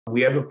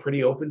We have a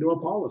pretty open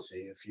door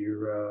policy. If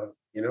you're,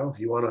 if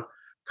you want to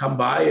come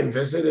by and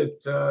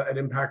visit at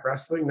Impact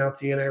Wrestling, now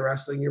TNA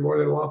Wrestling, you're more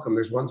than welcome.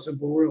 There's one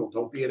simple rule: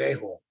 don't be an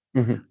a-hole.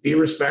 Be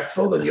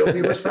respectful, and you'll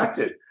be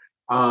respected.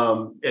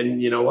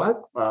 And you know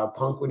what?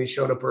 Punk, when he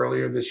showed up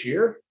earlier this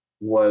year,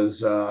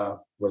 was a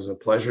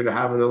pleasure to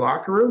have in the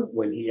locker room.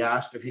 When he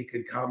asked if he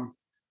could come,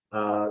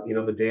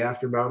 the day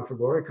after Bound for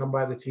Glory, come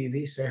by the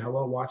TV, say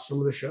hello, watch some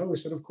of the show. We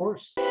said, of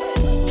course.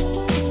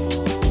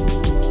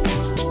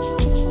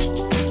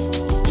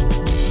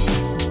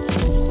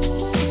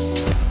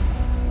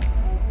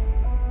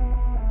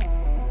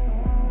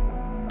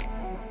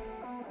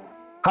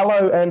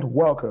 Hello and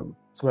welcome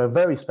to a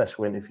very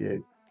special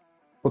interview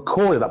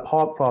recorded at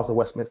Park Plaza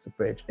Westminster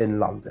Bridge in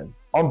London.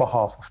 On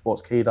behalf of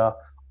Sportskeeda,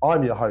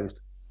 I'm your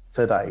host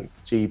today,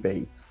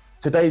 GB.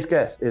 Today's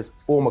guest is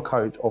former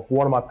coach of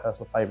one of my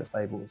personal favourite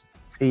stables,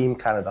 Team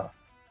Canada.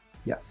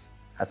 Yes,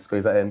 had to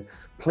squeeze that in.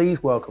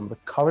 Please welcome the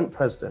current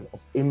president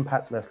of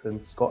Impact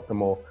Wrestling, Scott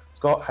D'Amore.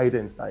 Scott, how you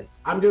doing today?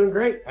 I'm doing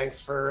great. Thanks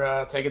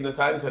for taking the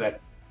time today.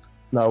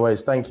 No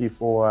worries. Thank you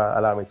for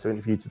allowing me to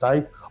interview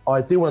today.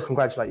 I do want to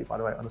congratulate you, by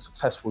the way, on a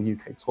successful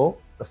UK tour.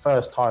 The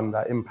first time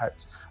that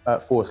Impact /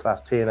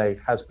 TNA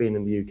has been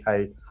in the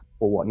UK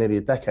for nearly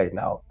a decade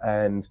now.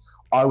 And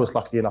I was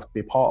lucky enough to be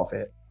a part of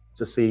it,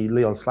 to see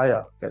Leon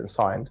Slayer getting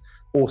signed.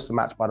 Awesome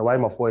match, by the way.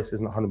 My voice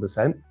isn't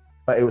 100%,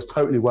 but it was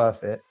totally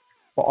worth it.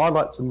 But I'd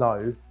like to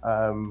know,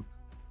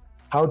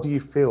 how do you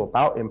feel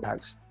about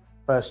Impact's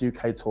first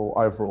UK tour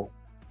overall?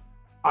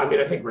 I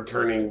mean, I think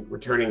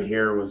returning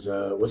here was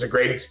a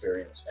great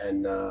experience,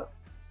 and the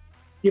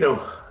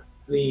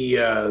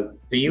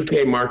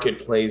UK market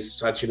plays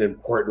such an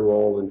important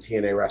role in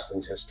TNA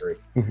wrestling's history.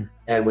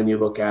 And when you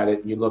look at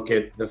it, you look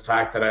at the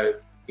fact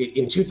that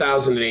in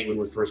 2008, when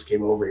we first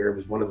came over here, it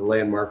was one of the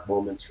landmark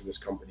moments for this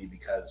company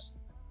because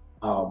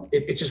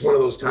it's just one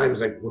of those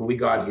times. Like when we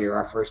got here,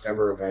 our first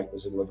ever event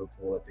was in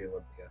Liverpool at the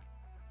Olympia,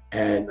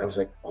 and I was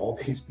like, all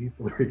these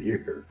people are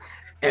here.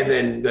 And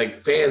then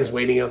like fans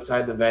waiting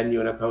outside the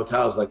venue and at the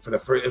hotels, like for the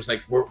first, it was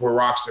like, we're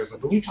rock stars.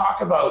 Like when you talk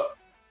about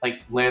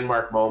like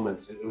landmark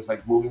moments, it was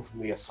like moving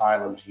from the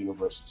Asylum to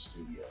Universal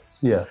Studios.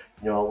 Yeah.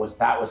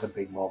 That was a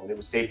big moment. It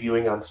was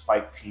debuting on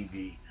Spike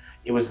TV.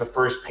 It was the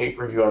first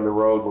pay-per-view on the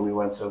road when we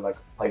went to like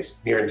a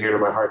place near and dear to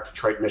my heart,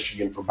 Detroit,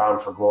 Michigan, for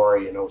Bound for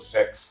Glory in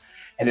 2006.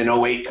 And in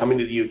 2008, coming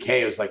to the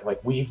UK, it was like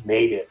we've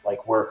made it.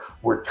 Like we're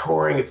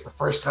touring. It's the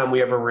first time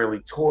we ever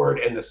really toured,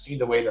 and to see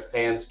the way the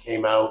fans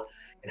came out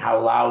and how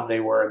loud they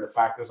were, and the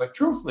fact that it was like,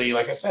 truthfully,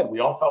 like I said, we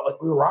all felt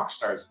like we were rock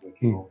stars when we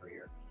came over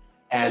here.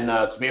 And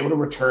to be able to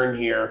return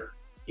here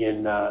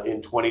in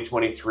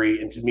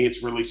 2023, and to me,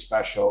 it's really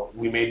special.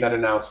 We made that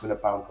announcement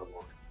at Bound for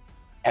Glory.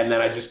 And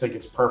then I just think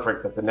it's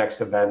perfect that the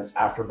next events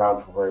after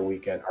Bound for Glory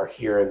weekend are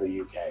here in the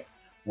UK,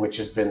 which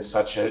has been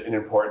such an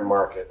important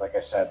market. Like I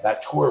said,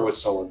 that tour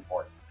was so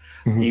important.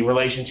 The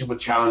relationship with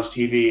Challenge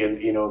TV and,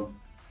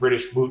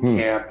 British Boot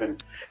Camp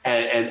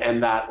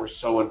and that were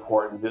so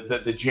important.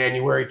 The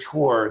January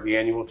tour, the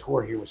annual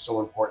tour here, was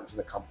so important to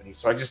the company.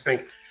 So I just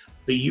think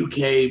the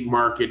UK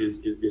market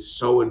is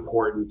so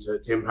important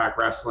to Impact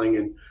Wrestling.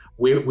 And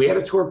we had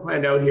a tour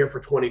planned out here for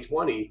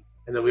 2020,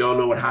 and then we all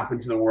know what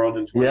happened to the world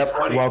in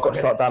 2020. Well, got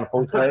shut down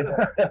full-time.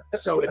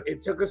 So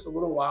it took us a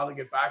little while to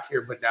get back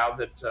here, but now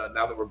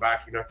that we're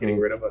back, you're not getting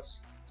rid of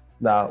us.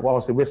 No, well,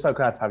 obviously, we're so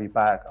glad to have you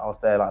back. I was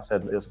there, like I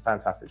said, it was a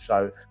fantastic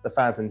show. The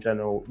fans in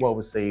general, well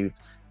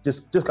received.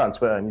 Just go on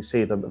Twitter and you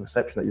see the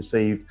reception that you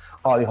received.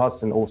 Harley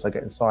Hudson also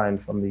getting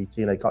signed from the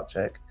TNA Cut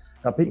Check.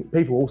 Now,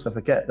 people also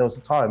forget there was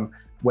a time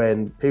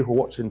when people were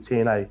watching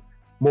TNA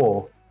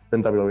more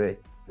than WWE.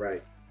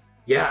 Right.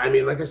 Yeah, I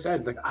mean, like I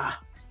said,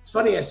 it's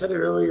funny, I said it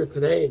earlier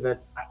today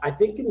that I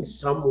think in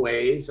some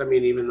ways, I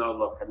mean, even though,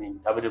 look, I mean,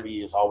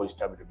 WWE is always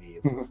WWE.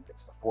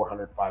 It's the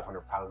 400,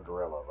 500-pound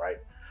gorilla, right?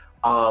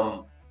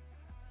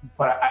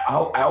 But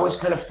I always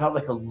kind of felt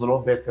like a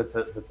little bit that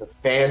the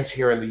fans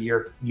here in the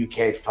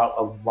UK felt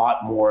a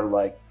lot more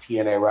like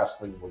TNA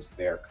Wrestling was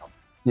their company.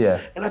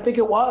 Yeah. And I think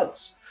it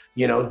was.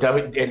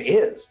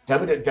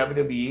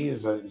 WWE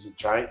is a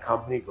giant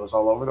company, it goes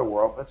all over the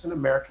world, but it's an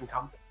American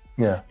company.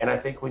 Yeah. And I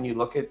think when you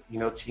look at,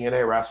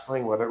 TNA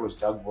Wrestling, whether it was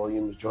Doug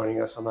Williams joining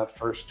us on that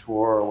first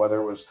tour, or whether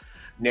it was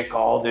Nick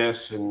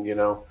Aldis and,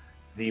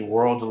 the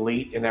World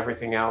Elite and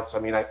everything else.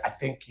 I mean, I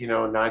think,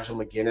 Nigel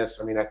McGuinness,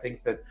 I mean, I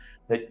think that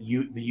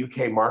the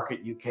UK market,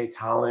 UK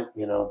talent,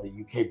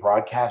 the UK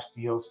broadcast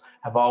deals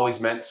have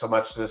always meant so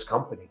much to this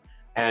company.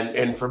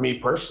 And for me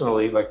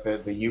personally, like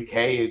the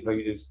UK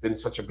has been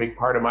such a big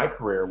part of my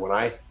career. When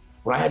I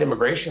had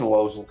immigration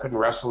woes and couldn't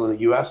wrestle in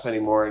the US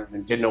anymore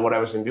and didn't know what I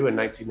was going to do in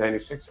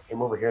 1996, I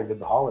came over here and did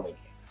the Holiday Games.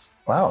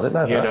 Wow, I didn't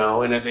know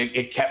that. And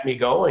it kept me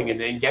going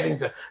and getting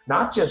to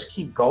not just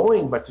keep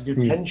going, but to do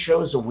 10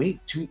 shows a week.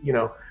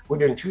 We're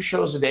doing 2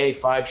 shows a day,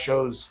 5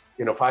 shows,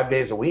 5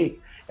 days a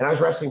week. And I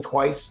was wrestling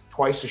twice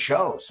a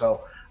show.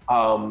 So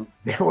I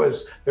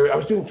was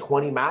doing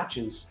 20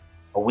 matches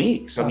a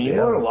week. So you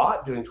learn a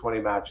lot doing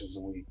 20 matches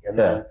a week. And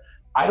then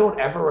I don't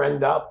ever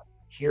end up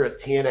here at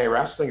TNA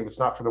Wrestling if it's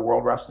not for the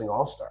World Wrestling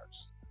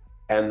All-Stars.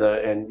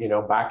 And you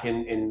know, back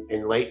in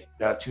late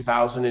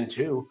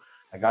 2002,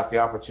 I got the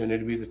opportunity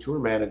to be the tour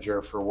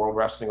manager for World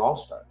Wrestling All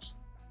Stars,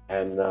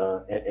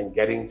 and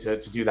getting to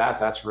do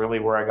that. That's really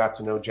where I got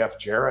to know Jeff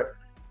Jarrett,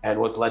 and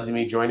what led to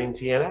me joining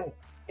TNA.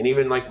 And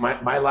even like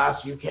my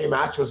last UK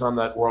match was on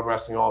that World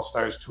Wrestling All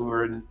Stars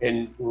tour,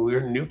 and we were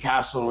in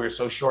Newcastle, and we were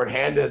so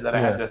shorthanded that I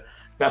had to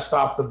dust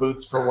off the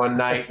boots for one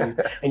night,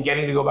 and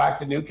getting to go back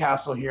to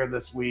Newcastle here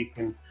this week,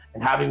 and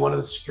having one of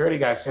the security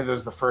guys say that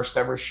was the first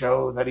ever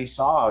show that he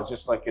saw. It's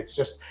just like, it's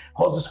just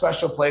holds a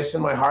special place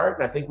in my heart.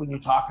 And I think when you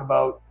talk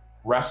about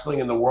wrestling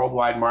in the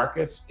worldwide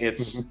markets,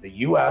 it's the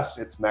US,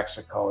 it's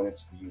Mexico, and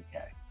it's the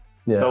UK.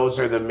 Yeah.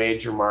 Those are the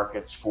major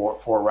markets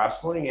for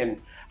wrestling.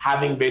 And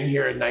having been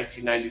here in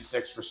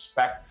 1996,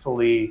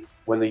 respectfully,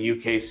 when the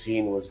UK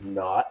scene was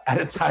not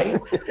at its height,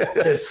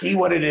 to see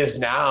what it is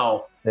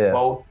now,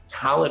 both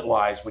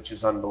talent-wise, which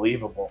is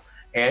unbelievable,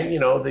 and you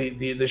know,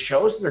 the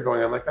shows that are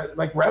going on, like that,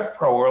 like Rev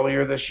Pro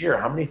earlier this year.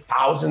 How many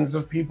thousands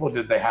of people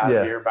did they have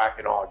here back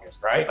in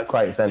August, right? Like,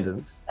 great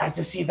attendance. And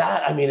to see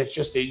that, I mean, it's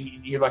just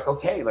you're like,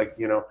 okay, like,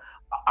 you know,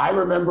 I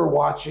remember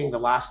watching the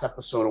last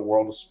episode of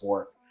World of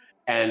Sport,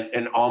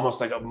 and almost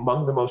like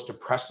among the most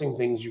depressing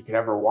things you could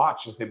ever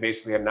watch is they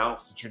basically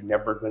announced that you're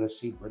never going to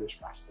see British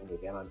wrestling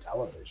again on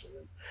television.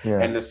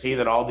 And to see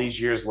that all these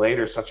years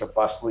later, such a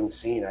bustling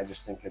scene, I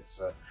just think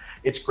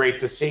it's great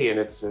to see, and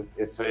it's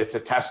a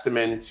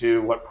testament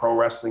to what pro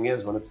wrestling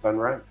is when it's done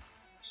right.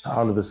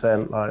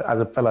 100%. Like, as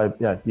a fellow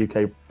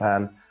UK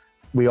fan,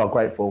 we are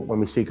grateful when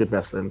we see good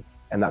wrestling,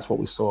 and that's what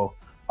we saw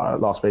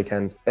last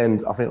weekend.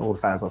 And I think all the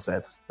fans, I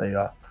said, they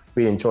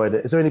really enjoyed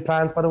it. Is there any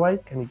plans, by the way?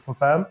 Can you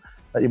confirm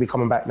that you'll be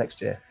coming back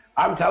next year?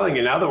 I'm telling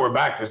you, now that we're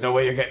back, there's no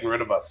way you're getting rid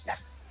of us.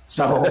 Yes.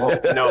 So,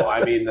 no,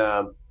 I mean,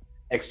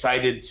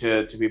 excited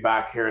to be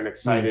back here, and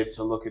excited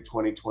to look at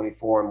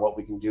 2024 and what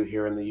we can do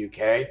here in the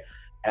UK.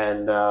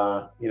 And,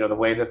 you know, the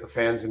way that the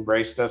fans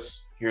embraced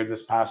us here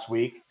this past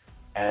week.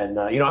 And,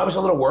 you know, I was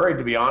a little worried,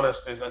 to be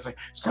honest.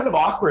 It's kind of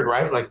awkward,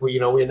 right? Like, we do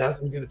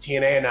the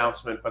TNA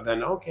announcement, but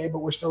then, okay, but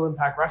we're still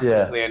Impact Wrestling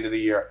until the end of the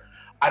year.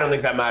 I don't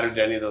think that mattered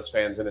to any of those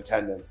fans in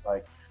attendance.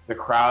 Like, the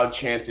crowd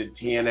chanted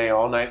TNA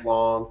all night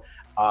long.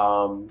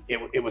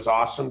 It was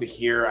awesome to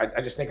hear.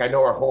 I just think I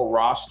know our whole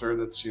roster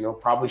that's, you know,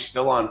 probably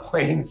still on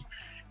planes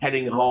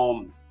heading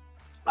home.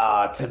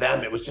 To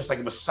them, it was just like,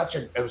 it was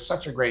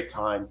such a great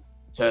time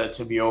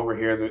to be over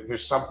here.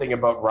 There's something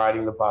about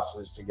riding the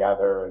buses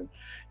together, and,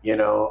 you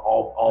know,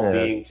 all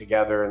being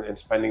together and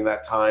spending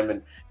that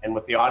time and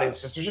with the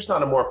audiences. There's just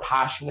not a more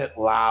passionate,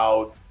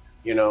 loud,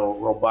 you know,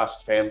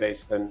 robust fan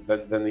base than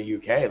the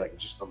UK. Like,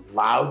 it's just the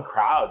loud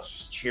crowds,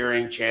 just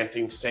cheering,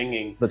 chanting,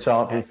 singing. The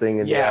chants and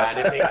singing. Yeah,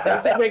 and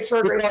it makes for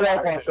a great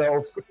time.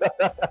 Ourselves.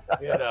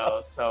 You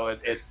know, so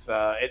it's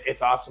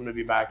awesome to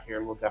be back here,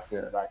 and we'll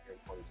definitely be back here in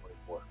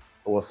 2024.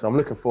 Awesome. I'm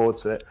looking forward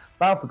to it.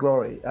 Bound for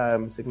Glory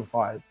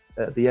signified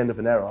the end of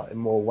an era in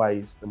more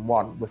ways than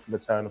one with the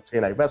return of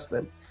TNA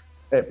wrestling.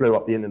 It blew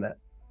up the internet.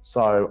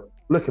 So,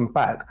 looking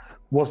back,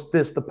 was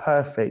this the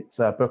perfect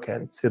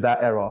bookend to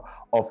that era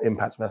of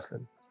Impact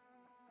Wrestling?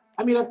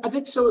 I mean, I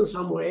think so in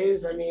some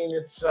ways. I mean,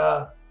 it's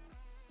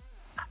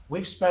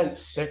we've spent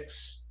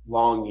 6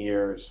 long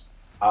years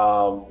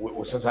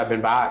since I've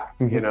been back.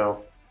 You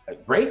know,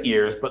 great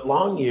years, but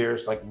long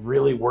years, like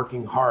really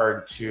working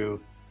hard to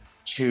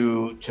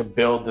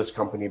build this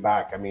company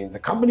back. I mean, the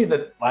company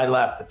that I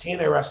left, the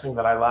TNA Wrestling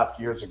that I left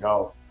years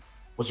ago,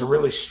 was a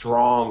really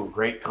strong,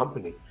 great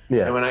company.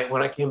 Yeah. And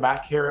when I came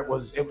back here, it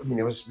was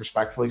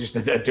respectfully just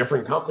a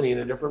different company in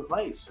a different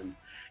place. And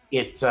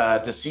it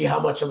to see how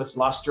much of its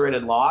luster it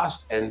had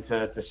lost, and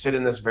to sit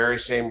in this very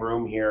same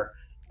room here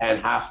and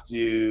have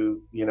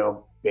to, you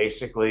know,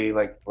 basically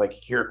like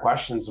hear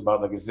questions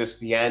about, like, is this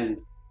the end?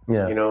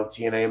 You know,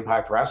 TNA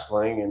Impact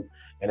Wrestling,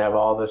 and have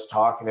all this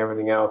talk and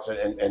everything else.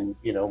 And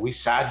you know, we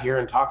sat here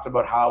and talked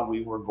about how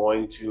we were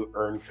going to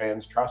earn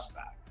fans' trust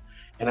back.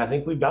 And I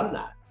think we've done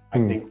that. I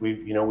think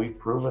we've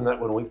proven that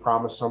when we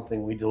promise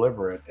something, we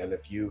deliver it. And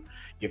if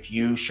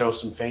you show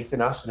some faith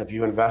in us, and if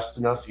you invest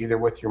in us, either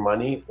with your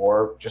money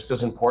or just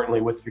as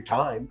importantly with your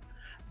time,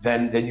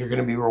 then you're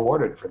going to be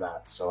rewarded for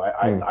that. So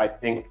I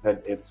think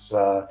that it's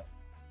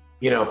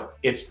you know,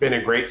 it's been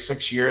a great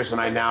 6 years,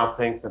 and I now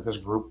think that this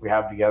group we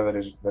have together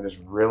that is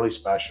really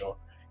special,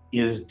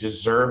 is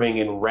deserving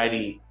and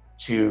ready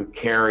to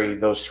carry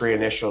those 3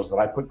 initials that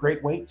I put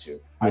great weight to.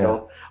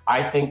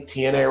 I think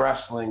TNA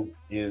Wrestling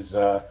is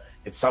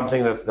it's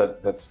something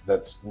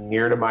that's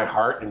near to my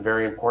heart and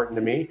very important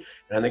to me.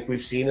 And I think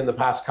we've seen in the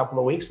past couple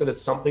of weeks that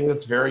it's something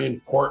that's very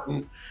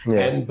important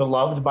and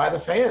beloved by the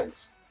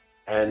fans.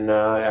 And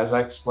as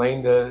I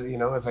explained, you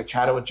know, as I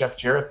chatted with Jeff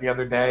Jarrett the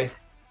other day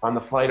on the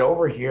flight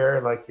over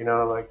here, like, you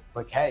know,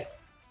 like, hey,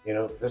 you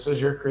know, this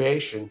is your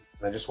creation,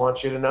 and I just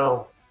want you to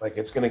know, like,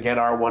 it's going to get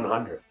our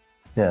 100.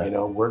 You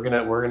know, we're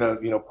gonna,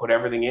 you know, put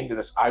everything into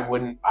this. I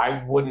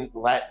wouldn't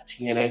let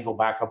TNA go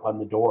back up on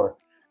the door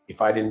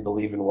if I didn't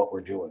believe in what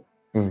we're doing.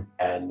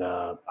 And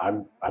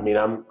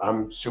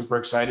I'm super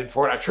excited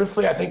for it.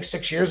 Truthfully, I think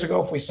 6 years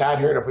ago, if we sat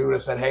here and if we would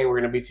have said, hey, we're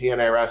going to be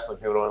TNA Wrestling,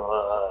 people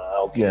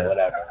would have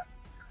whatever.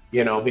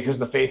 you know, because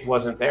the faith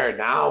wasn't there.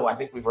 Now I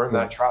think we've earned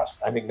that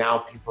trust. I think now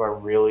people are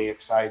really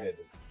excited.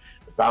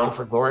 Bound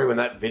for Glory, when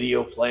that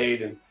video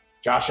played and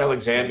Josh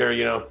Alexander,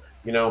 you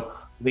know,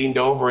 leaned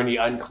over and he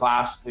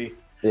unclasped the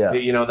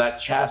you know, that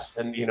chest,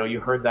 and you know, you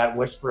heard that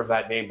whisper of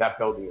that name, that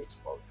building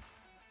exploded.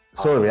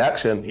 Saw a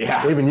reaction.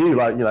 Yeah. Even you,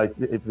 like, you know,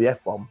 if the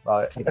F-bomb,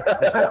 right?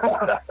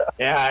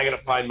 Yeah, I gotta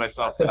find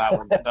myself for that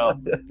one still.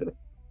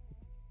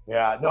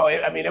 Yeah, no,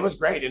 I mean, it was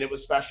great and it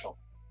was special.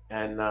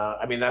 And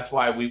I mean, that's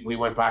why we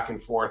went back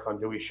and forth on,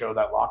 do we show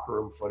that locker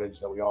room footage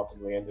that we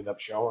ultimately ended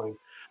up showing?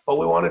 But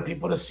we wanted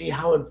people to see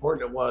how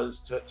important it was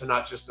to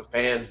not just the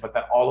fans, but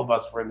that all of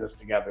us were in this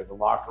together. The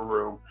locker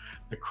room,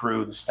 the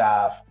crew, the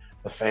staff,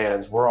 the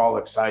fans. We're all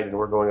excited.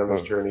 We're going on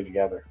this journey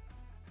together.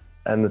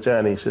 And the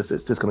journey it's just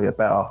going to get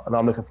better. And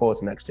I'm looking forward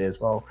to next year as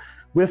well.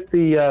 With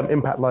the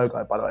Impact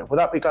logo, by the way, will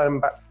that be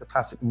going back to the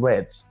classic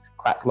reds,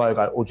 cracked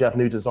logo, or do you have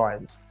new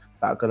designs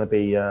that are going to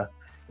be you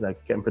know,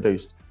 getting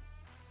produced?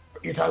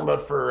 You're talking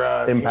about for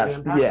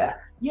Impact? Yeah.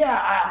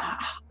 Yeah,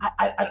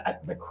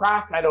 the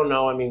crack, I don't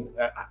know. I mean,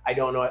 I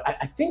don't know.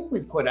 I think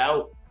we put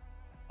out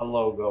a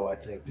logo, I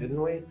think,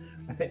 didn't we?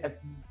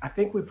 I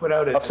think we put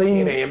out a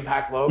TNA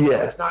Impact logo.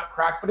 Yeah. It's not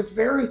cracked, but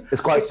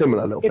it's quite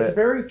similar a little bit. It's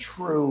very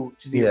true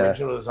to the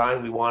original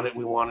design. We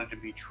wanted to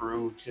be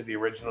true to the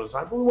original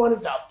design, but we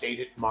wanted to update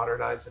it,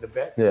 modernize it a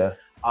bit. Yeah.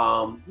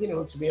 You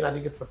know, to me, and I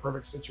think it's the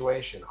perfect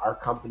situation. Our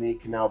company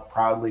can now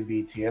proudly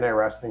be TNA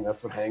Wrestling.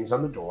 That's what hangs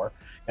on the door.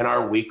 And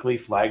our weekly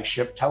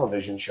flagship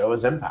television show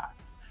is Impact.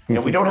 You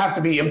know, we don't have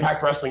to be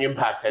Impact Wrestling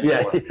Impact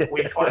anymore. Yeah.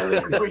 We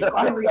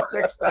finally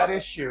fixed that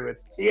issue.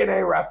 It's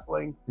TNA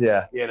Wrestling.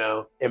 Yeah. You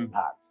know,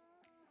 Impact.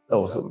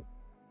 Awesome.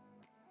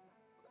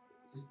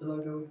 Is this the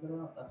logo we've got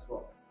out? That's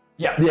what.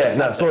 Yeah. Yeah.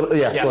 No. Saw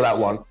that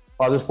one.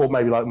 I just thought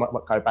maybe like might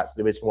go back to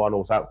the original one,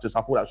 or just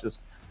I thought that was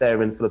just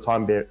there in for the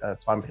time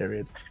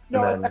period.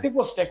 No, I think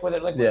we'll stick with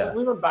it. Like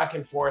we went back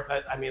and forth.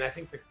 I mean, I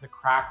think the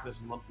crack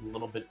is a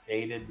little bit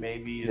dated.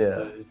 Maybe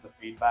is the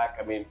feedback.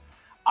 I mean,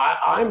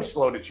 I'm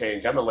slow to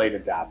change. I'm a late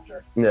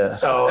adapter. Yeah.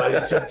 So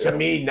to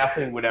me,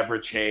 nothing would ever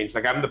change.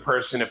 Like, I'm the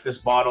person, if this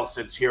bottle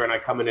sits here and I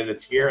come in and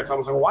it's here, it's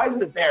almost like, why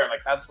isn't it there? Like,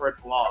 that's where it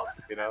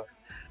belongs, you know?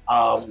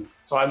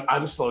 So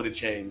I'm slow to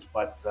change,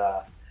 but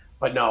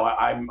no,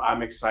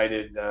 I'm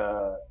excited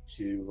to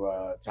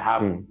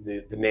have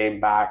the name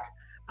back.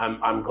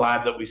 I'm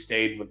glad that we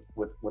stayed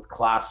with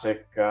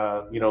classic,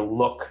 you know,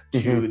 look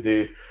to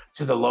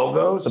the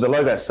logos. But the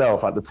logo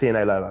itself, like the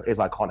TNA logo, is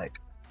iconic.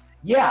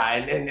 Yeah,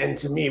 and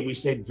to me, we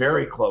stayed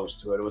very close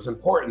to it. It was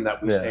important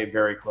that we stayed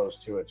very close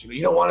to it. You know,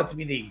 you don't want it to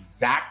be the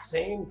exact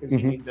same because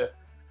you need to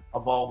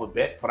evolve a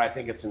bit, but I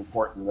think it's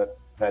important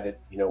that it,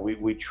 you know,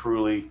 we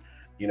truly,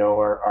 you know,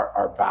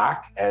 are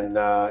back, and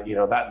you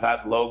know,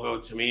 that logo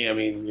to me, I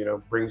mean, you know,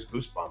 brings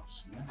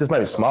goosebumps. Just made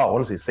me smile,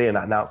 honestly, seeing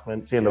that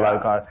announcement, seeing the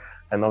logo,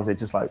 and obviously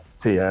just like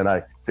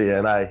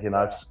TNA, you know.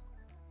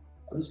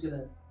 I'm just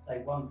gonna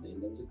say one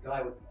thing. There was a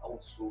guy with the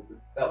old school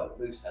belt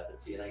that Moose had, the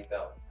TNA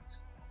belt.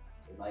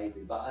 It's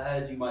amazing, but I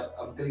heard I'm going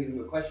to give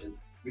you a question.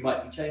 You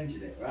might be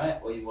changing it, right?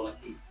 Or you want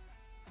to keep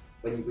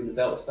when you bring the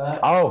belts back?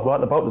 Oh, right,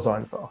 the belt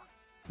design stuff.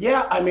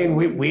 Yeah, I mean,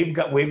 we've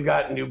got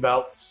new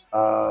belts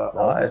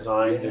all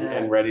designed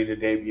and ready to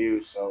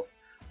debut. So,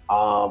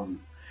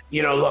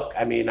 you know, look,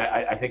 I mean,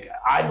 I think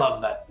I love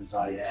that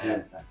design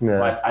too. Yeah.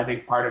 But I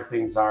think part of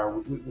things are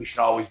we should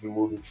always be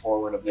moving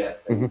forward a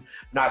bit.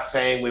 Not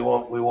saying we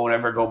won't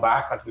ever go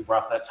back. Like, we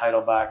brought that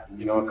title back,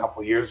 you know, a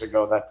couple of years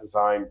ago, that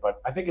design.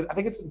 But I think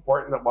it's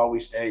important that while we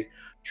stay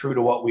true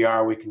to what we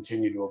are, we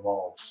continue to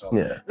evolve. So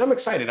and I'm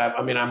excited. I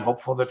mean, I'm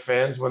hopeful that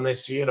fans, when they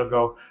see it, will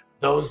go,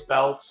 those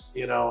belts,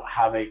 you know,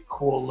 have a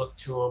cool look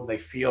to them. They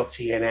feel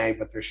TNA,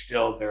 but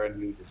they're a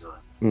new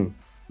design.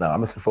 No,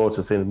 I'm looking forward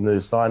to seeing the new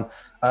design.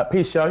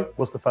 PCO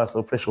was the first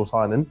official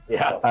signing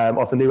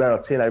of the new era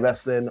of TNA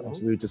Wrestling.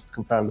 Obviously, we just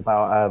confirmed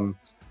about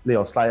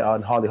Leon Slater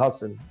and Harley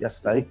Hudson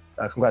yesterday.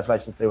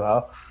 Congratulations to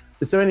her.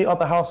 Is there any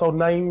other household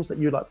names that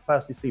you'd like to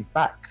personally see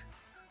back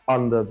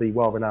under the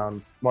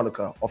well-renowned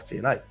moniker of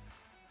TNA?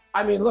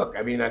 I mean, look,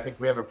 I mean, I think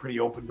we have a pretty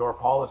open door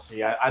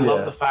policy. I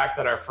love the fact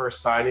that our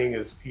first signing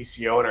is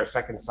PCO and our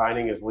second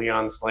signing is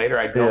Leon Slater.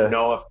 I don't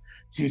know if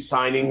two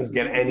signings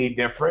get any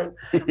different.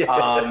 But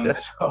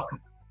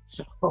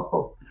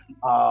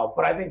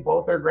I think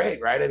both are great,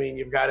 right? I mean,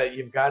 you've got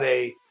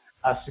a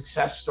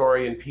success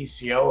story in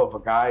PCO of a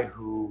guy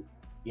who,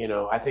 you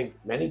know, I think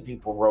many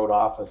people wrote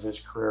off as his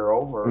career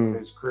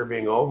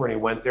being over, and he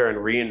went there and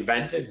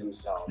reinvented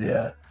himself.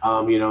 Yeah.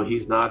 You know,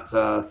 he's not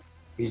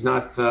He's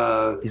not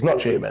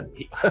human.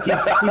 He's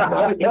not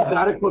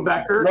a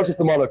Quebecer. Not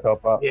just a moniker,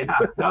 but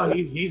no,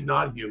 he's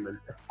not human.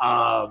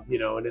 You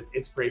know, and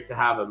it's great to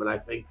have him. And I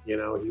think, you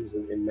know, he's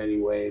in many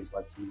ways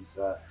like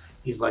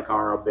he's like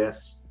our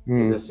abyss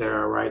in this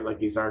era, right? Like,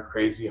 he's our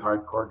crazy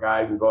hardcore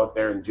guy who can go out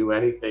there and do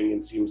anything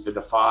and seems to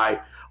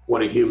defy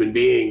what a human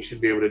being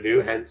should be able to do.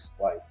 Hence,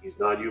 why he's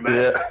not human.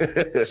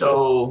 Yeah.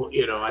 So,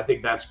 you know, I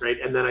think that's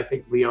great. And then I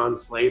think Leon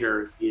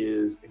Slater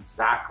is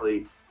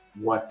exactly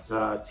what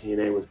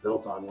TNA was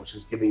built on, which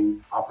is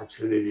giving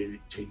opportunity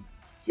to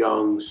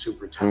young,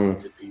 super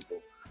talented people.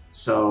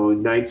 So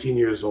 19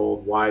 years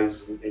old,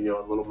 wise, and, you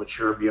know, a little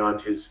mature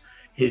beyond his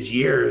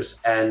years,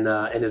 and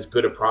as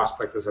good a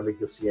prospect as I think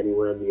you'll see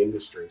anywhere in the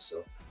industry.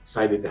 So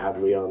excited to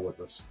have Leon with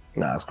us.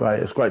 No, it's great.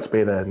 It's great to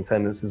be there in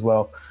attendance as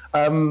well.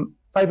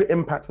 Favorite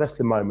Impact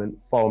Wrestling moment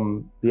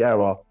from the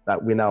era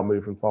that we're now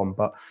moving from,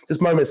 but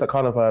just moments that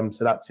kind of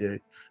stood out to you,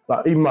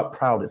 like even my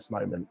proudest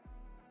moment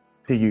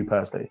to you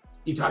personally.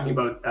 You talking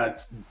about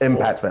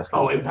Impact Wrestling?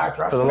 Oh, Impact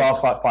Wrestling for the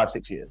last like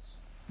 5-6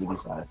 years. Would you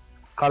say?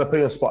 Kind of put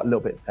your spot a little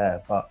bit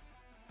there, but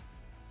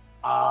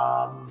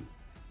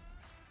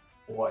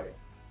boy,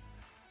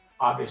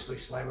 obviously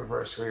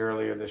Slammiversary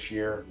earlier this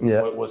year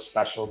was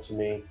special to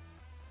me.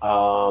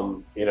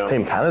 You know,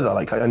 Team Canada,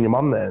 like and your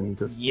mum there, and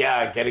just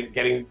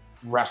getting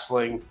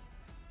wrestling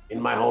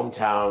in my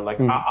hometown. Like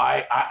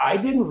I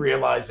didn't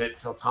realize it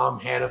till Tom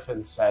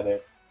Hannafin said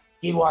it.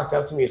 He walked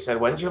up to me and said,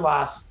 when was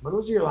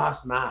your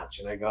last match?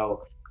 And I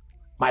go,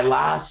 my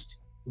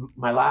last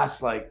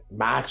like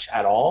match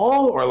at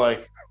all? Or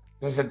like,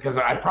 I said, because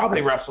I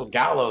probably wrestled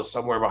Gallows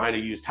somewhere behind a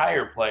used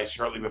tire place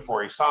shortly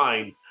before he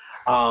signed,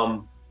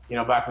 you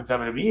know, back with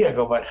WWE. I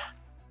go, but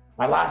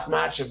my last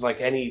match of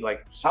like any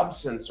like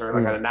substance or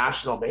like on a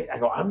national base, I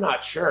go, I'm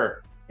not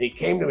sure. And he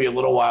came to me a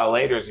little while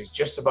later as he's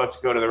just about to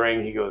go to the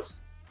ring. He goes,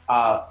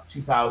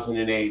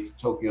 2008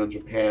 Tokyo,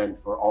 Japan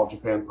for All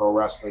Japan Pro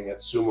Wrestling at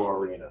Sumo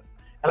Arena.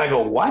 And I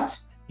go, what?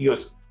 He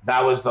goes,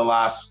 that was the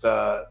last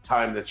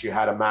time that you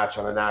had a match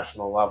on a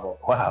national level.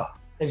 Wow.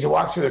 As you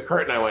walked through the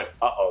curtain, I went,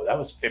 uh-oh, that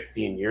was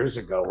 15 years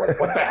ago. What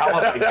the hell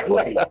are they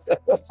doing?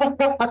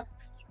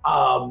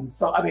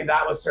 So, I mean,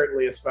 that was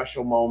certainly a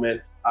special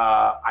moment.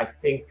 I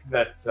think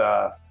that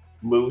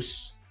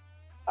Moose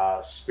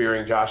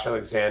spearing Josh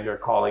Alexander,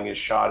 calling his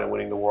shot and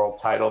winning the world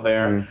title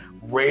there.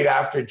 Right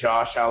after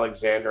Josh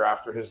Alexander,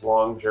 after his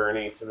long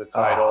journey to the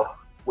title,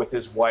 with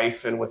his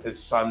wife and with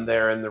his son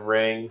there in the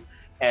ring,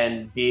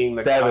 and being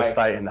the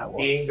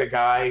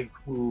guy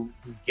who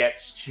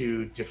gets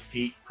to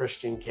defeat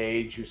Christian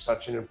Cage, who's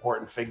such an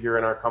important figure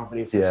in our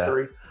company's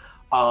history,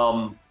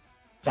 to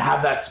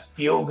have that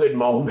feel-good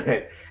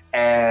moment,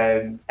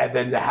 and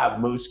then to have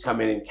Moose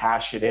come in and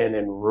cash it in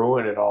and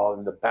ruin it all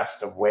in the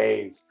best of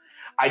ways.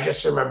 I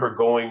just remember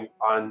going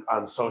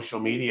on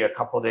social media a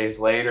couple of days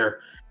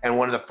later, and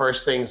one of the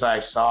first things I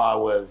saw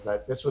was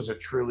that this was a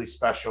truly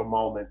special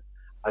moment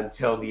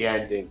until the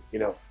ending, you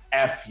know,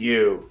 F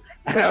you.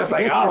 And I was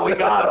like, oh, we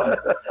got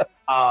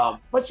him.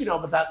 But you know,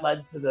 but that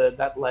led to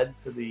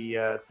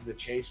the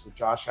chase with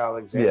Josh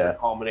Alexander,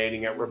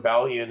 culminating at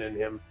Rebellion, and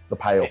him. The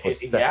payoff was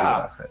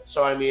definitely worth it.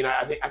 So I mean,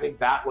 I think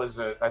that was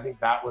a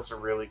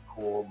really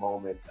cool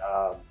moment.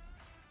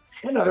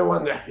 Another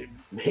one that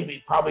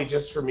probably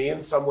just for me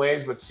in some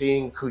ways, but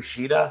seeing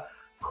Kushida,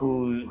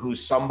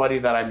 who's somebody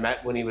that I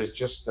met when he was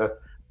just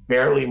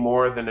barely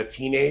more than a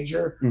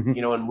teenager,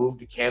 you know, and moved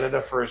to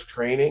Canada for his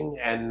training.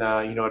 And,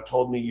 you know, it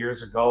told me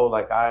years ago,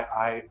 like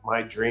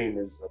my dream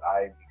is that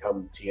I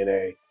become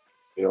TNA,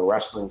 you know,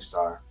 wrestling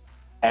star.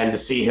 And to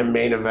see him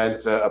main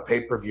event a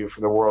pay-per-view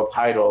for the world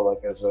title,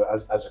 like as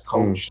a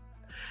coach,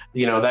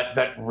 you know,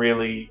 that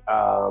really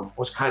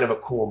was kind of a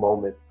cool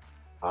moment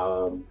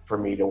for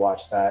me to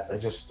watch that. I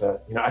just, you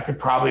know, I could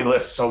probably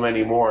list so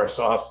many more,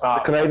 so I'll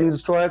stop. The Canadian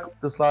Destroyer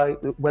just like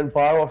went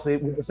viral. Obviously,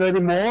 is there any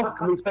more?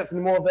 Can we expect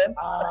any more of them?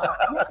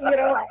 You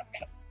know,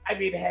 I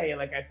mean, hey,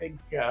 like I think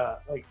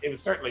like it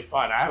was certainly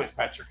fun. I was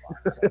petrified.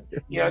 So,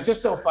 you know, it's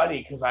just so funny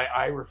because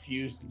I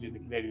refused to do the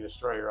Canadian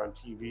Destroyer on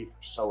TV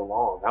for so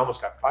long. I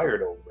almost got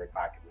fired over it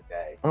back in the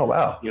day. Oh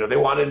wow! You know, they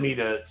wanted me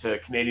to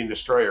Canadian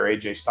Destroyer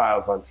AJ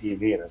Styles on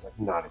TV, and I was like,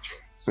 not a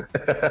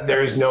chance.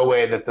 There's no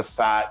way that the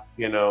fat,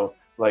 you know,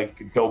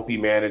 like dopey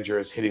manager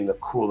is hitting the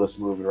coolest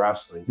move in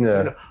wrestling. You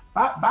know,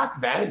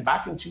 back then,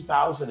 back in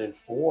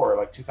 2004,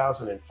 like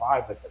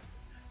 2005, like the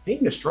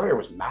Canadian Destroyer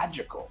was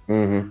magical.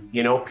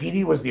 You know,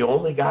 Petey was the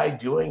only guy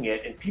doing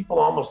it, and people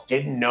almost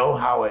didn't know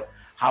how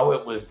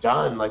it was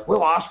done. Like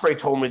Will Ospreay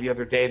told me the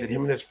other day that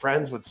him and his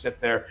friends would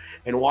sit there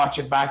and watch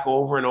it back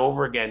over and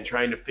over again,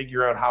 trying to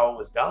figure out how it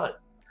was done.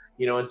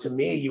 You know, and to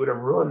me, you would have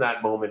ruined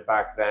that moment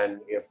back then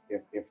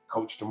if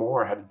Coach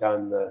D'Amore had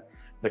done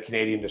the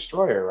Canadian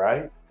Destroyer,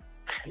 right?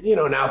 You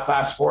know, now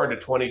fast forward to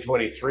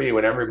 2023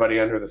 when everybody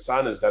under the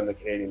sun has done the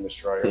Canadian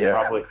Destroyer.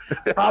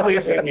 Probably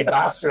isn't going to be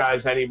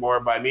bastardized anymore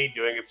by me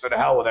doing it. So to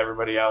hell with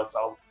everybody else,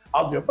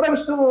 I'll do it. But I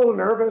was still a little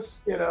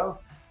nervous, you know.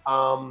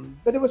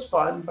 But it was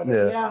fun. But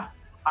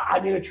I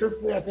mean,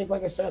 truthfully, I think,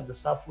 like I said, the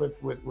stuff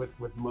with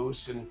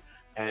Moose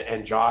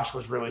and Josh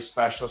was really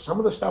special. Some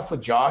of the stuff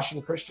with Josh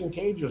and Christian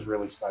Cage was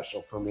really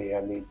special for me.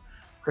 I mean,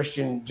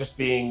 Christian just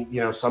being,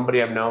 you know,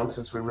 somebody I've known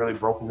since we really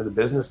broke into the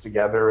business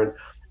together, and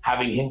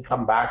having him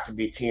come back to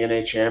be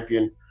TNA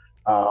champion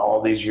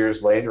all these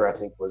years later, I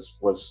think was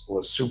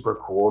super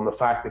cool. And the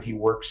fact that he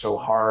worked so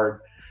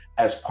hard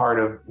as part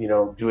of, you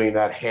know, doing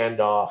that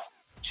handoff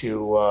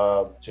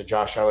to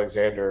Josh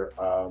Alexander,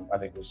 I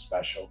think was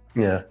special.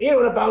 Yeah. You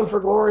know, and Bound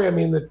for Glory, I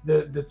mean, the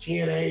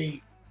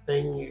TNA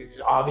thing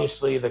is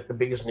obviously like the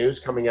biggest news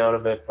coming out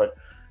of it, but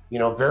you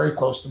know, very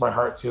close to my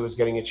heart too is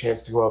getting a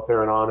chance to go out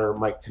there and honor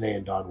Mike Tenay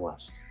and Don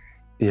West.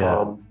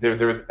 Yeah.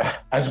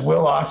 As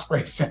Will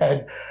Ospreay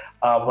said,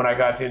 when I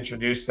got to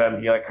introduce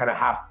them, he like kind of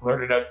half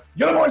blurted out,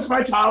 "You're the voice of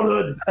my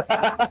childhood,"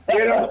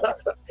 you know.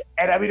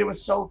 And I mean, it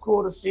was so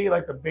cool to see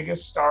like the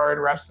biggest star in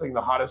wrestling,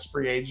 the hottest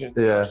free agent,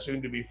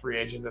 soon to be free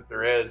agent that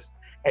there is,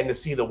 and to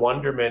see the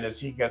wonderment as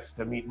he gets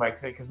to meet Mike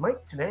Tenay. Because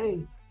Mike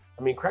Tenay,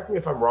 I mean, correct me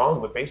if I'm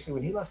wrong, but basically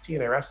when he left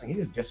TNA Wrestling, he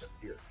just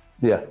disappeared.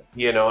 Yeah.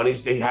 You know, and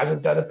he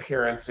hasn't done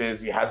appearances,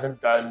 he hasn't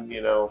done,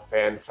 you know,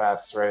 fan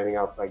fests or anything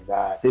else like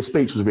that. His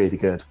speech was really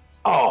good.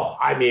 Oh,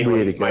 I mean,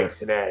 really he's Mike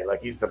Tenay,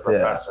 like he's the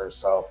professor.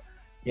 So,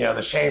 you know,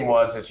 the shame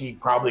is he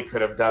probably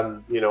could have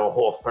done, you know, a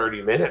whole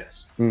 30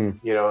 minutes, you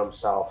know,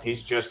 himself.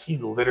 He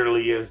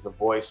literally is the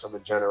voice of a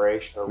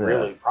generation, or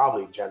really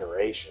probably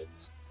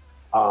generations.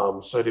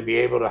 So to be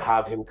able to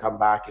have him come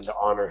back and to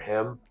honor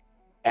him,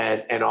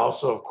 and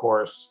also, of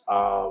course,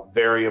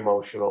 very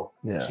emotional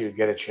to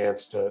get a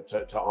chance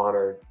to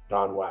honor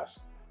Don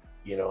West.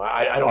 You know,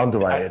 I don't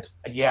underrated.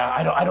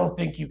 I don't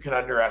think you can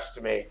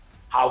underestimate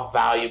how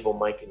valuable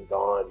Mike and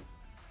Don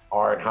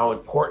are and how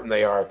important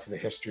they are to the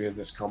history of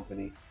this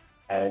company.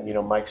 And you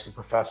know, Mike's the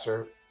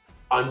professor,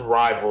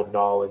 unrivaled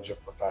knowledge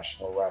of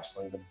professional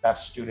wrestling, the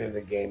best student in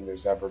the game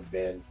there's ever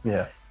been.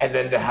 Yeah. And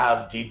then to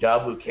have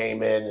D-Dub, who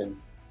came in and,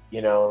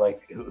 you know,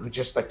 like who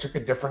just like took a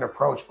different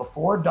approach.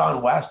 Before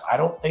Don West, I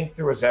don't think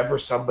there was ever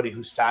somebody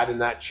who sat in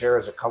that chair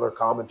as a color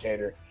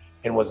commentator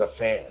and was a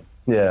fan.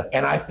 Yeah.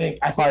 And I think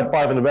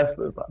five in the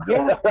wrestlers.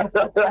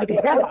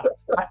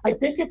 I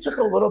think it took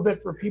a little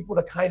bit for people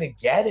to kind of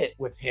get it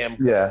with him.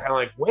 Yeah. Kind of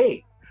like,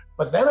 wait.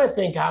 But then I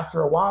think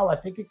after a while, I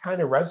think it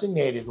kind of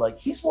resonated. Like,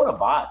 he's one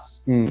of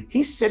us.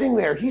 He's sitting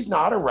there. He's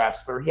not a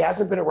wrestler. He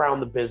hasn't been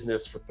around the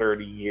business for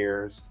 30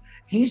 years.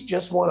 He's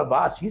just one of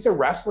us. He's a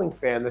wrestling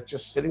fan that's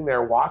just sitting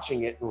there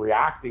watching it and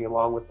reacting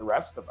along with the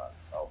rest of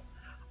us. So,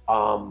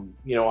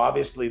 you know,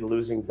 obviously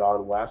losing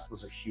Don West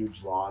was a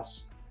huge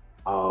loss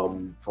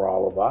for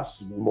all of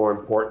us. More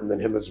important than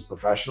him as a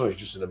professional, he's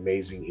just an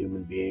amazing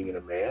human being and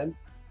a man.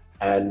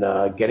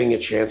 And getting a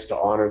chance to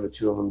honor the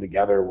two of them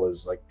together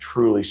was like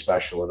truly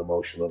special and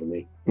emotional to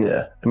me.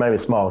 Yeah, it made me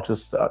smile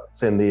just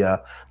seeing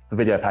the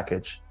video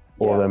package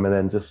for them, and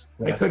then just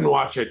I couldn't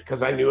watch it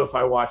because I knew if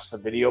I watched the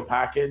video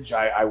package,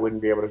 I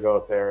wouldn't be able to go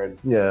out there and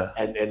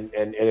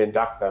and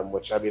induct them.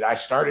 Which I mean, I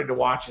started to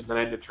watch it, then I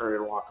had to turn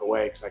and walk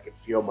away because I could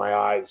feel my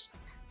eyes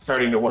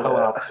starting to well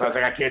up. So I was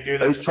like, I can't do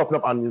this. He was chopping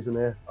up onions in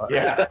there.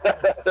 Yeah,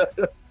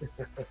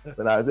 but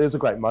no, it was a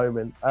great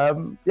moment.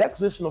 The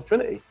acquisition of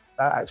Trinity.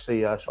 That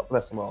actually shocked the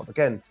Western world.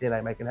 Again,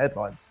 TNA making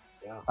headlines.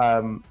 Yeah.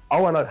 I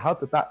want to know, how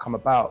did that come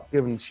about,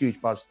 given the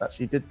huge budget that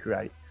she did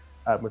create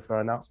with her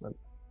announcement?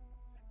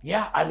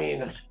 Yeah, I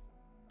mean,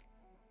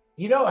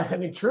 you know, I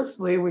mean,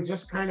 truthfully, we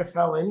just kind of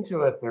fell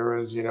into it. There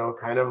was, you know,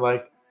 kind of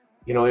like,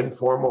 you know,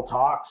 informal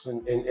talks,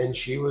 and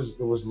she was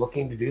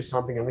looking to do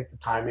something. I think the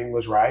timing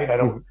was right. I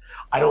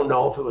don't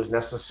know if it was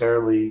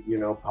necessarily, you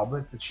know,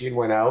 public that she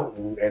went out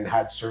and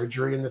had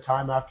surgery in the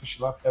time after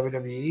she left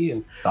WWE,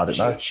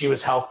 and she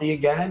was healthy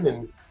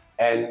again,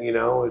 and you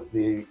know,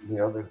 they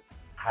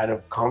had a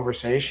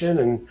conversation,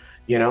 and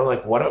you know,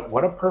 like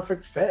what a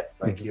perfect fit,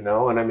 like, you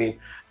know. And I mean,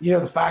 you know,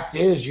 the fact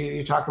is,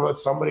 you talk about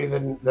somebody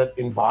that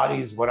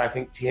embodies what I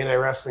think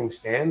TNA wrestling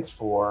stands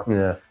for.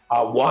 Yeah.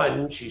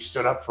 One, she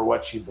stood up for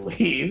what she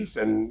believes,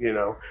 and you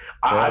know,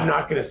 I'm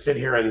not going to sit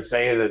here and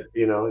say that,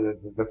 you know,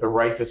 that the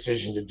right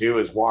decision to do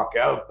is walk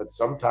out, but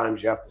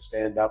sometimes you have to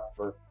stand up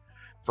for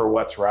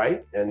what's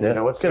right. And you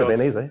know, what's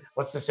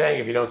the saying?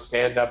 If you don't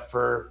stand up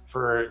for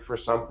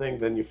something,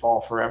 then you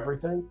fall for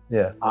everything.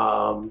 Yeah.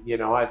 You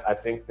know, I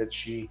think that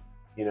she,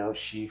 you know,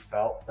 she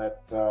felt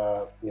that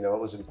you know, it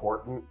was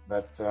important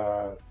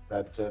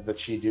that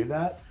she do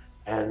that,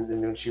 and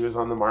when she was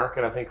on the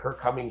market, I think her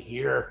coming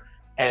here.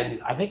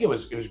 And I think it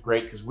was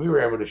great because we were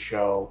able to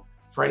show,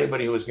 for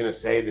anybody who was going to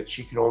say that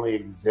she could only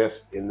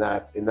exist in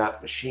that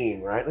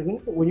machine, right? Like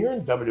when you're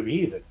in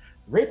WWE, the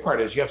great part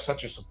is you have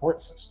such a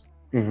support system,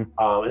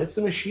 and it's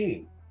the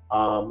machine.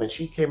 And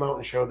she came out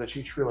and showed that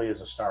she truly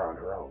is a star on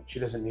her own. She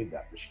doesn't need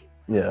that machine.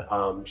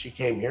 Yeah. She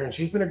came here and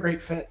she's been a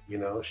great fit. You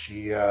know,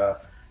 she's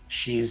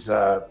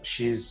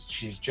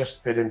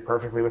just fit in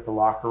perfectly with the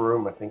locker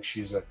room. I think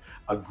she's a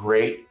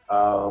great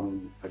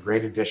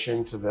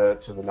addition to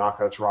the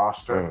Knockouts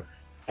roster.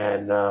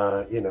 And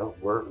you know,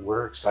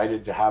 we're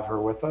excited to have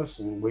her with us,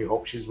 and we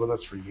hope she's with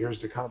us for years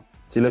to come.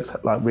 She looks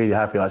like really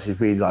happy, like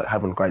she's really like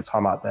having a great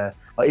time out there.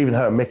 Like even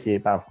her and Mickey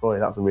at Bound for Glory,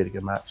 that was a really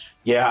good match.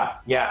 Yeah.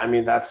 I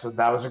mean, that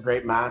was a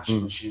great match,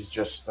 and she's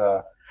just,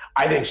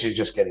 I think she's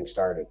just getting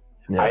started.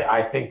 Yeah.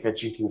 I think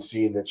that you can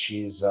see that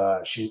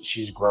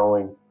she's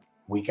growing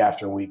week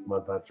after week,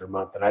 month after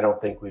month, and I don't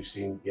think we've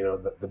seen, you know,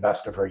 the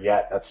best of her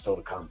yet. That's still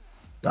to come.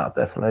 No,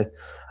 definitely.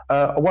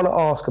 I want to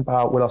ask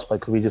about Will Ospreay,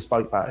 because we just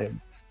spoke about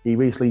him. He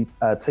recently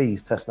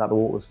teased testing out the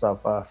waters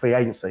of free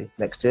agency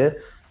next year.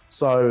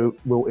 So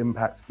will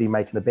Impact be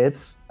making a bid?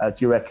 Do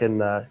you reckon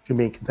can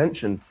be in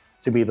contention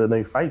to be the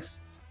new face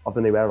of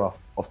the new era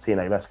of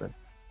TNA wrestling?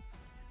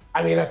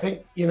 I mean, I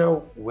think, you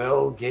know,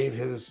 Will gave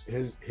his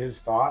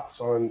thoughts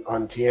on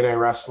TNA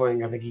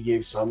wrestling. I think he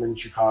gave some in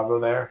Chicago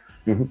there.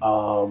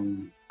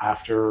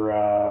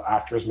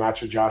 after his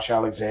match with Josh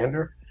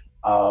Alexander.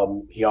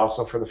 He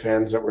also, for the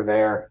fans that were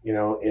there,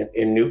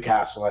 in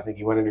Newcastle, I think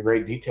he went into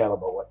great detail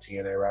about what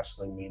TNA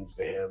wrestling means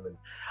to him. And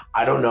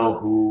I don't know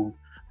who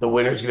the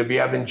winner's going to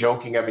be. I've been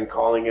joking. I've been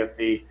calling it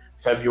the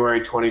February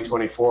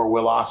 2024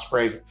 Will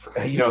Ospreay,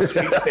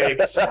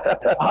 sweepstakes.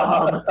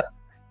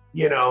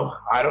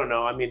 I don't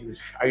know. I mean,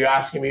 are you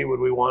asking me, would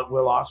we want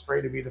Will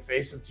Ospreay to be the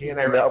face of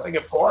TNA wrestling?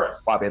 Of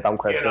course. Might be a dumb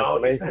question for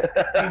me.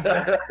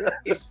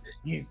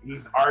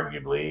 He's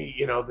arguably,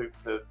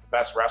 the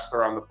best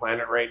wrestler on the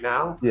planet right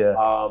now. Yeah.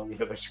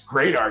 There's a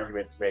great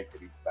argument to make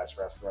that he's the best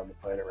wrestler on the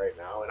planet right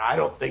now. And I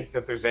don't think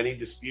that there's any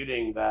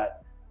disputing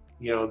that,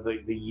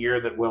 the year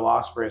that Will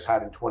Ospreay has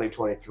had in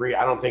 2023,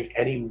 I don't think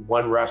any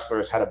one wrestler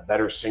has had a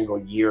better single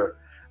year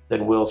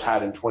than Will's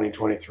had in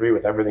 2023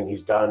 with everything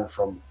he's done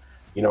from,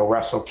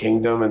 Wrestle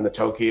Kingdom and the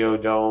Tokyo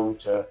Dome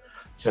to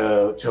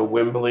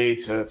Wembley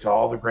to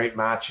all the great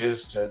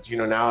matches to,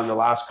 now in the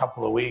last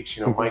couple of weeks,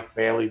 Mike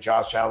Bailey,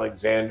 Josh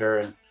Alexander,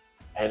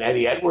 and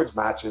Eddie Edwards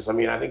matches. I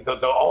mean, I think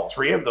all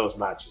three of those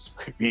matches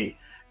could be,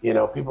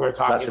 people are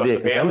talking about the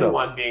Bailey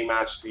one being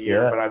match of the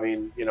year, but I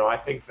mean, I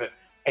think that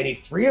any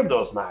three of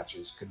those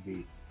matches could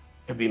be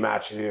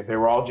match of the year. They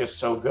were all just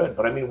so good.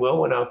 But I mean,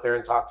 Will went out there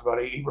and talked about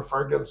it. He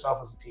referred to himself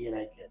as a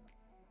TNA kid.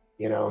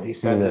 He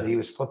said that he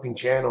was flipping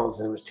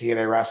channels and it was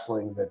TNA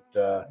wrestling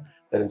that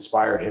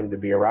inspired him to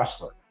be a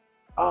wrestler.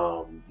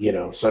 So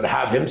to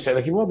have him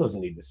say, Will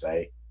doesn't need to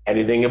say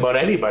anything about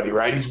anybody,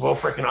 right? He's Will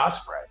freaking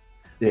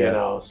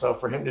Ospreay. So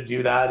for him to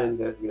do that and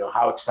to,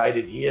 how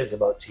excited he is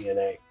about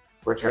TNA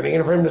returning,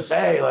 and for him to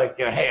say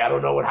hey, I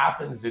don't know what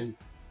happens in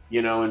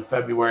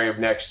February of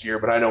next year,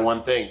 but I know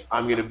one thing,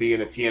 I'm going to be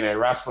in a TNA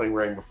wrestling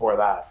ring before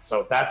that.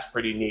 So that's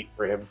pretty neat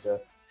for him to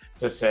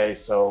say.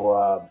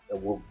 So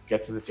we'll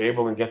get to the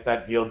table and get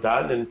that deal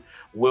done. And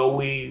will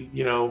we,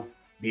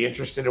 be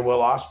interested in Will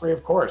Ospreay?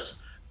 Of course.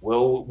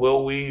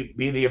 Will we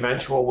be the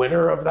eventual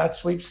winner of that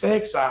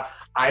sweepstakes?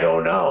 I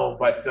don't know,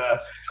 but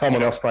come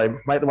on, Ospreay,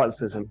 make the right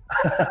decision.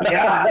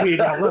 Yeah, I mean,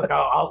 look,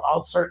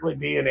 I'll certainly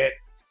be in it.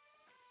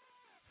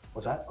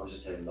 What's that? I was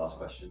just saying the last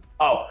question.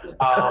 Oh,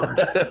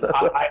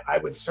 I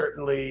would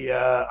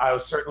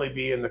certainly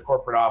be in the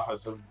corporate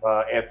office of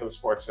Anthem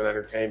Sports and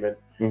Entertainment,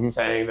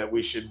 saying that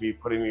we should be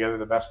putting together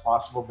the best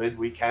possible bid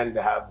we can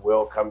to have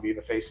Will come be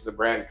the face of the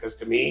brand. Because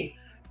to me,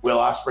 Will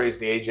Ospreay is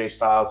the AJ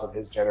Styles of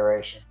his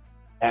generation,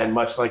 and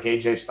much like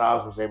AJ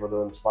Styles was able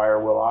to inspire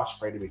Will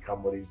Ospreay to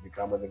become what he's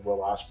become, I think Will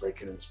Ospreay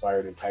can inspire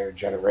an entire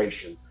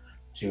generation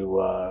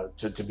to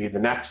be the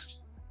next.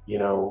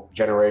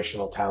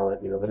 Generational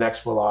talent, the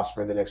next Will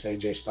Ospreay, the next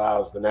AJ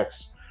Styles, the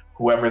next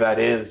whoever that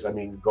is. I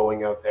mean,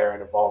 going out there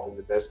and evolving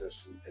the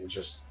business and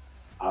just,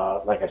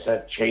 like I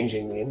said,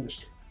 changing the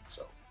industry.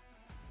 So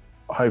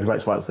I hope he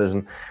makes the right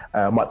decision.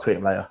 I might tweet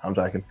him later. I'm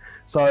joking.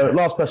 So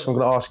last question I'm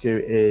going to ask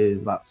you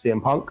is about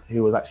CM Punk,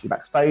 who was actually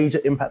backstage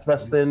at Impact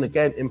Wrestling.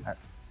 Again,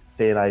 Impact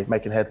TNA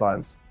making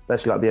headlines,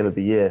 especially at the end of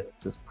the year.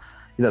 Just,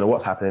 you don't know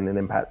what's happening in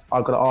Impact.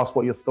 I've got to ask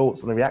what your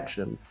thoughts on the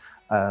reaction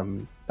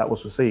that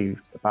was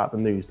received about the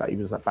news that he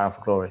was at Bound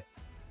for Glory.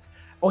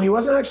 Well, he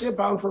wasn't actually at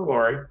Bound for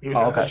Glory. He was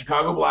at the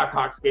Chicago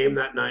Blackhawks game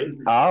that night.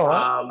 Oh,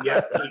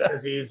 right.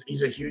 Because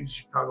he's a huge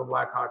Chicago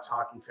Blackhawks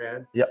hockey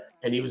fan. Yep.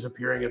 And he was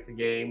appearing at the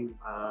game,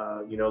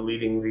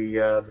 leading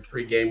the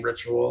pre-game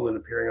ritual and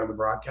appearing on the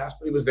broadcast.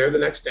 But he was there the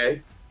next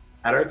day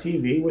at our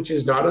TV, which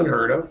is not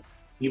unheard of.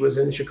 He was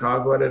in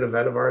Chicago at an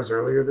event of ours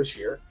earlier this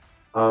year.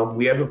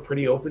 We have a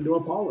pretty open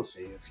door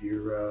policy. If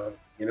you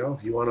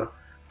want to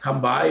come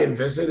by and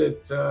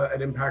visit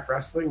at Impact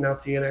Wrestling, now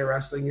TNA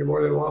Wrestling, you're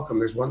more than welcome.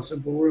 There's one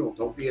simple rule: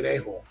 don't be an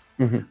a-hole.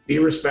 Be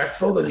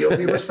respectful, and you'll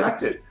be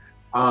respected.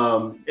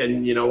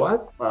 And you know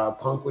what?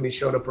 Punk, when he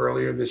showed up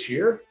earlier this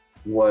year,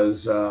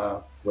 was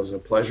a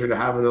pleasure to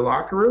have in the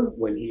locker room.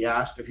 When he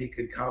asked if he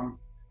could come,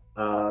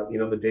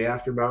 the day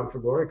after Bound for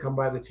Glory, come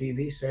by the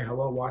TV, say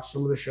hello, watch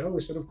some of the show. We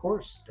said, of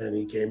course. And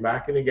he came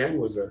back, and again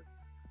was a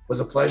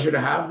pleasure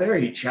to have there.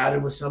 He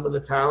chatted with some of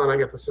the talent. I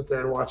got to sit there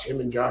and watch him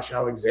and Josh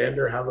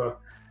Alexander have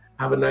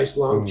a nice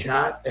long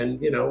chat.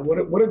 And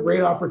what a great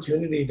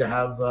opportunity to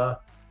have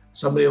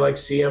somebody like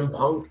CM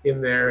Punk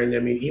in there. And I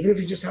mean, even if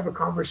you just have a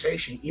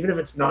conversation, even if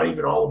it's not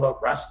even all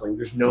about wrestling,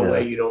 there's no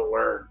way you don't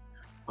learn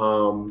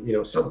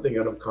something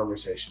out of a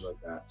conversation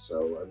like that.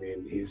 So I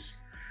mean, he's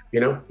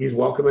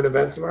welcome at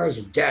events of ours.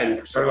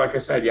 Again, sort of like I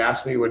said, you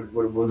asked me, would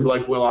we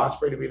like Will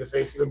Ospreay to be the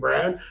face of the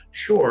brand?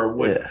 Sure.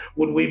 Would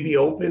we be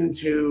open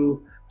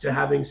to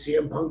having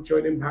CM Punk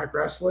join Impact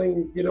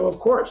Wrestling? Of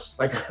course.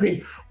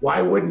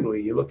 Why wouldn't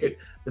we? You look at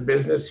the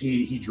business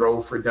he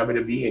drove for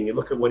WWE, and you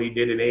look at what he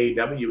did in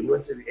AEW. He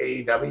went to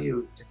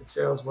AEW, ticket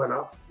sales went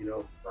up,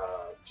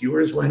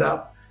 viewers went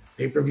up,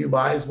 pay-per-view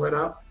buys went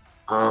up.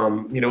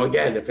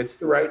 Again, if it's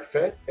the right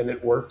fit and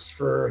it works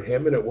for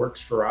him and it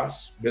works for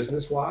us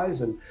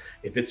business-wise, and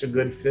if it's a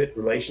good fit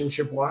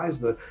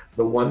relationship-wise, the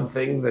one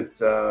thing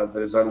that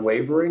is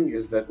unwavering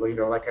is that,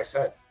 like I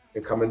said, you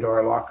come into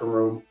our locker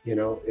room,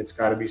 it's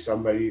got to be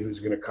somebody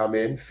who's going to come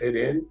in, fit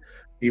in,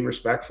 be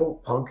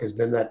respectful. Punk has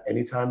been that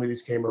anytime that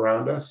he's came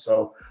around us.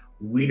 So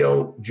we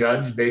don't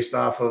judge based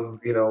off of,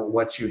 you know,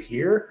 what you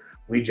hear.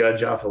 We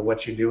judge off of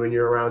what you do when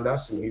you're around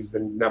us, and he's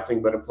been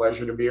nothing but a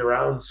pleasure to be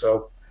around.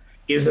 So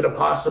is it a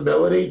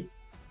possibility?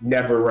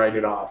 Never write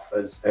it off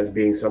as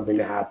being something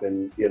to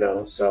happen, you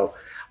know? So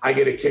I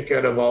get a kick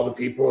out of all the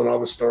people and all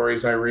the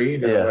stories I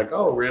read. And I'm like,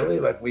 oh, really?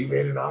 Like, we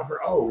made an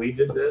offer? Oh, we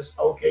did this?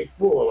 Okay,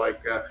 cool.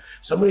 Like,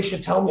 somebody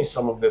should tell me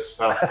some of this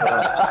stuff.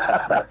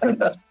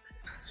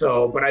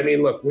 So, but I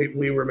mean, look,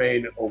 we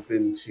remain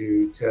open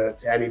to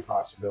any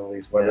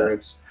possibilities, whether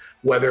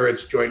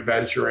it's joint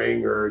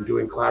venturing or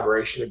doing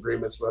collaboration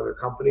agreements with other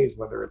companies,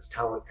 whether it's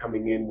talent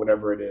coming in,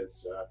 whatever it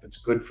is. If it's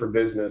good for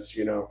business,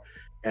 you know,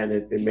 and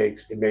it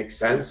makes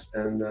sense,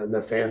 and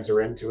the fans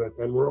are into it,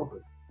 then we're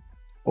open.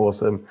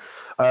 Awesome.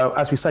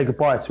 As we say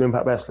goodbye to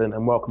Impact Wrestling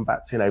and welcome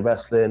back to TNA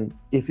Wrestling,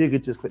 if you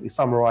could just quickly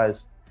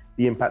summarize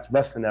the Impact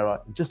Wrestling era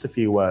in just a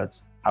few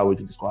words, how would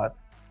you describe?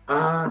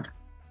 Hard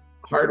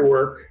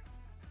work,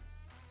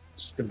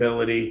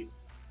 stability,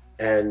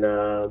 and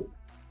a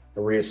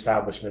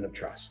reestablishment of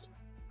trust.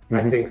 Mm-hmm.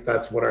 I think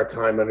that's what our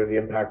time under the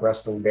Impact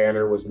Wrestling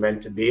banner was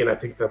meant to be, and I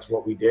think that's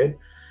what we did.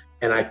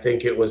 And I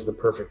think it was the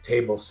perfect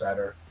table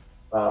setter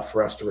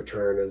for us to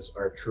return as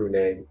our true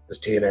name, as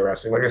TNA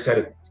Wrestling. Like I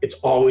said, it's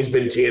always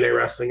been TNA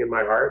Wrestling in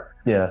my heart.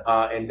 Yeah.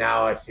 And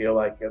now I feel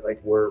like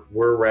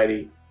we're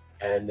ready,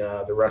 and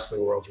the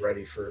wrestling world's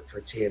ready for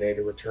TNA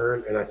to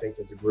return. And I think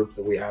that the group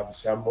that we have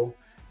assembled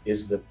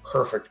is the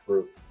perfect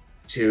group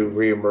to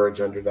reemerge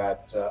under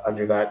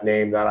that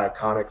name, that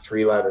iconic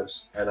 3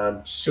 letters. And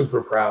I'm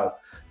super proud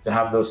to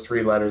have those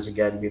 3 letters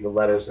again be the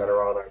letters that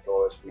are on our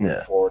doors moving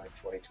forward in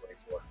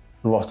 2024.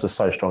 The roster's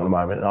so strong at the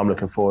moment, and I'm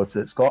looking forward to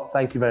it. Scott,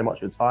 thank you very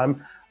much for your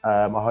time.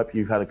 I hope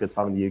you've had a good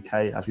time in the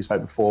UK. As we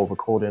spoke before,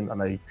 recording, I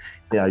know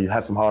you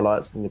had some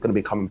highlights, and you're going to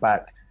be coming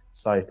back.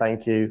 So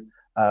thank you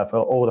for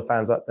all the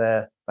fans out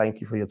there. Thank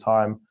you for your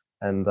time,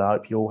 and I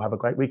hope you all have a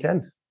great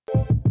weekend.